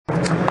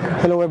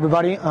Hello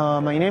everybody,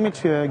 my name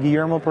is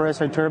Guillermo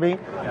Perez-Iturbe.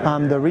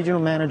 I'm the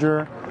Regional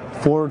Manager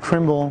for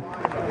Trimble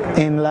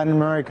in Latin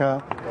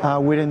America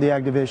within the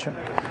Ag Division.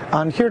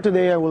 And here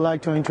today I would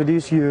like to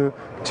introduce you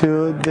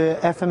to the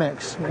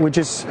FMX, which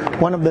is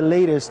one of the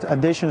latest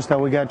additions that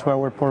we got to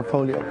our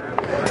portfolio.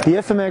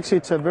 The FMX,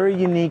 it's a very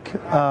unique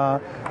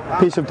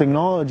piece of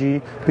technology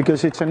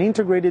because it's an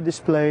integrated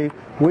display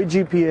with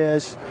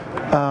GPS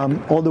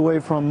all the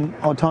way from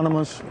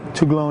autonomous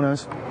to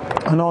GLONASS,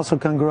 and also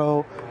can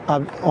grow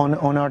on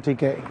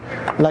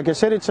RTK. Like I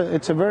said,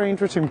 it's a very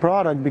interesting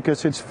product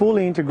because it's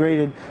fully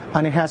integrated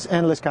and it has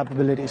endless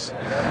capabilities.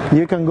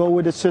 You can go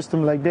with a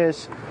system like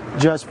this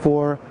just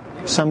for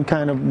some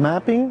kind of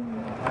mapping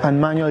and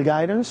manual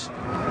guidance,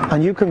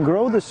 and you can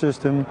grow the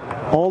system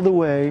all the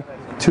way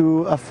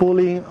to a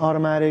fully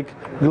automatic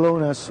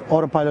GLONASS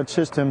autopilot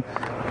system,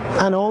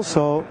 and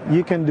also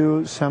you can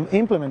do some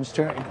implement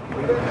steering.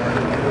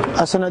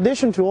 As an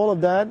addition to all of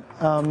that,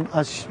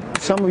 as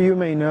some of you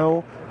may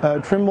know,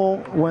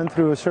 Trimble went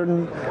through a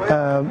certain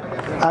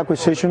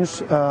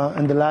acquisitions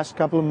in the last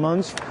couple of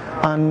months,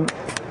 and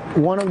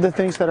one of the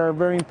things that are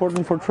very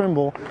important for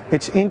Trimble,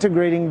 it's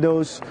integrating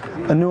those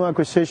new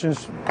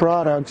acquisitions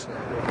products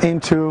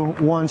into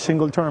one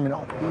single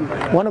terminal.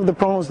 One of the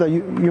problems that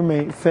you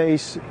may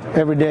face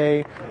every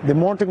day, the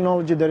more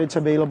technology that it's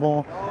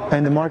available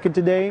in the market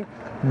today,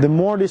 the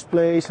more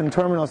displays and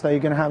terminals that you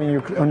can have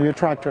on your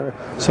tractor.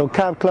 So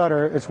cab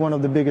clutter is one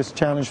of the biggest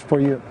challenges for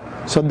you.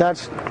 So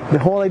that's the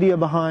whole idea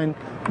behind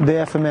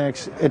the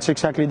FMX. It's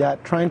exactly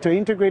that, trying to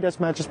integrate as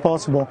much as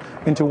possible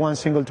into one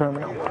single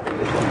terminal.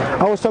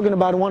 I was talking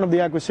about one of the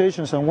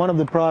acquisitions and one of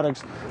the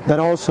products that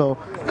also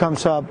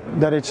comes up,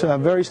 that it's a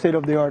very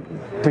state-of-the-art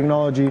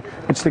technology.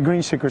 It's the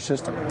Green Seeker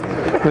system.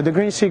 With the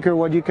Green Seeker,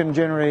 what you can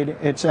generate,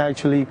 it's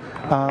actually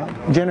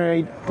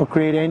generate or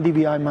create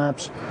NDVI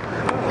maps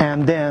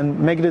and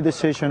then make the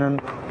decision on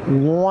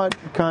what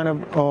kind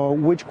of or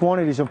which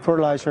quantities of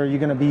fertilizer you're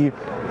going to be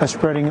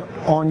spreading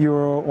on your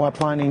or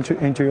applying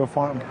into your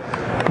farm.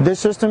 This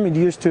system, it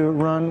used to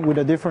run with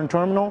a different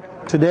terminal.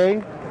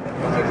 Today,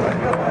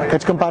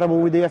 it's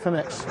compatible with the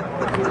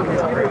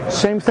FMX.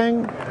 Same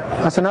thing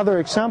as another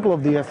example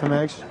of the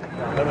FMX.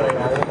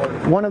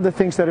 One of the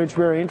things that is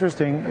very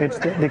interesting, it's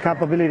the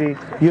capability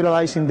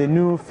utilizing the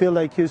new Field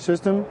IQ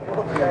system,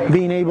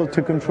 being able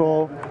to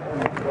control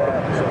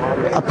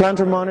a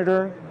planter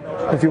monitor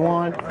if you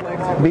want,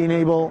 being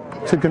able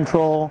to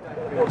control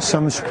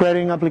some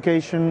spreading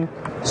application,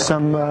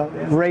 some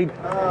rate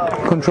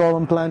control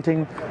on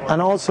planting,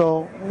 and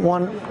also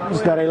one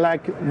that I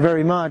like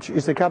very much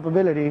is the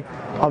capability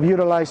of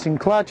utilizing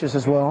clutches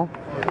as well,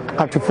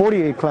 up to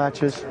 48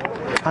 clutches,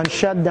 and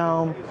shut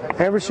down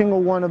every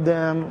single one of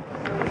them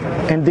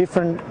in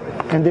different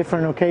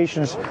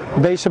occasions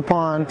based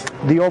upon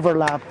the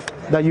overlap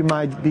that you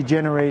might be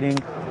generating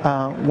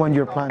when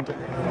you're planting.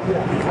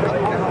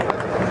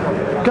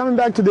 Coming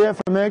back to the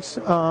FMX,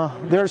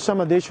 there are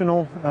some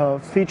additional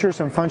features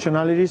and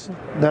functionalities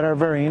that are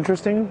very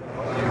interesting.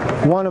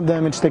 One of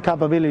them is the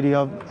capability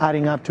of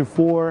adding up to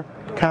 4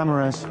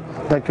 cameras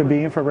that could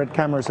be infrared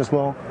cameras as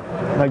well,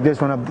 like this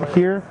one up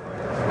here.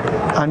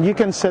 And you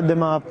can set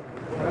them up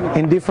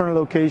in different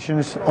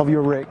locations of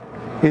your rig.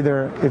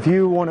 Either if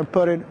you want to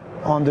put it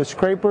on the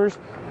scrapers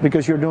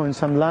because you're doing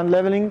some land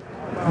leveling,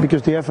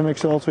 because the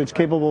FMX also is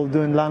capable of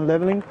doing land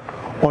leveling,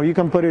 or you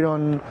can put it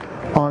on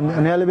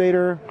an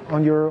elevator,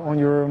 on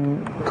your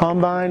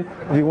combine.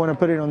 If you want to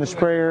put it on the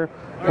sprayer,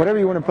 whatever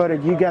you want to put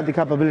it, you got the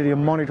capability of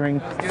monitoring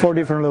 4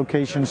 different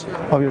locations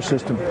of your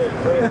system.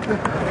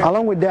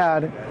 Along with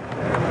that,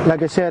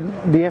 like I said,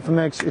 the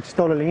FMX, it's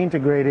totally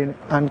integrated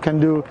and can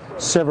do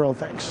several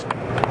things,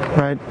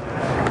 right?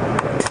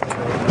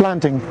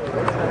 Planting,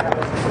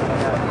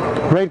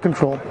 rate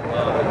control.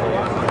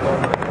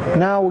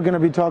 Now we're going to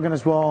be talking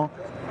as well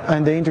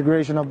and the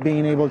integration of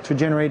being able to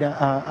generate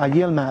a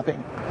yield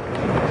mapping.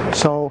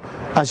 So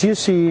as you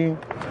see,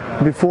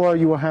 before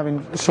you were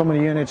having so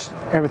many units,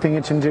 everything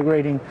it's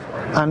integrating.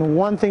 And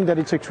one thing that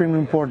is extremely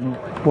important,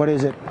 what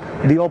is it?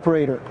 The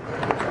operator.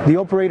 The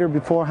operator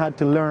before had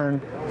to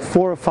learn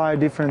 4 or 5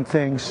 different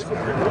things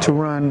to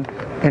run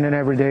in an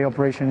everyday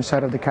operation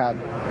inside of the cab.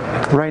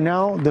 Right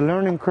now, the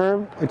learning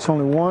curve, it's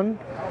only one.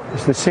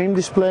 It's the same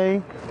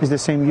display, it's the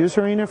same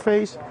user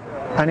interface,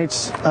 and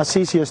it's as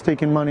easy as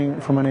taking money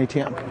from an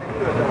ATM.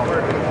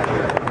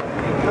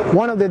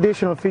 One of the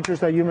additional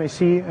features that you may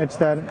see is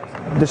that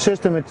the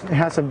system, it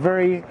has a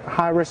very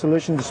high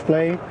resolution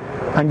display,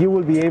 and you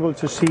will be able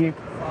to see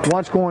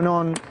what's going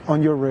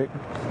on your rig.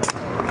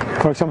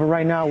 For example,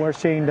 right now we're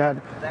seeing that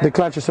the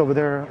clutches over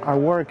there are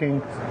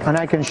working, and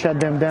I can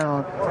shut them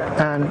down,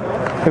 and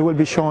it will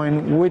be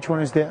showing which one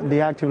is the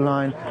active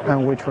line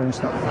and which one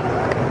is not.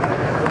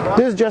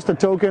 This is just a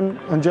token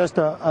and just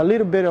a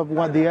little bit of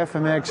what the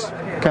FMX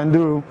can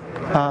do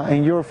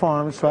in your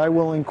farm. So I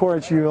will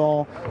encourage you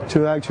all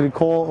to actually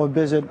call or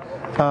visit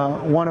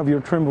one of your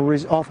Trimble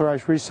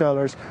authorized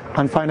resellers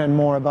and find out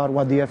more about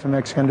what the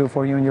FMX can do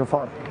for you in your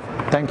farm.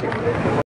 Thank you.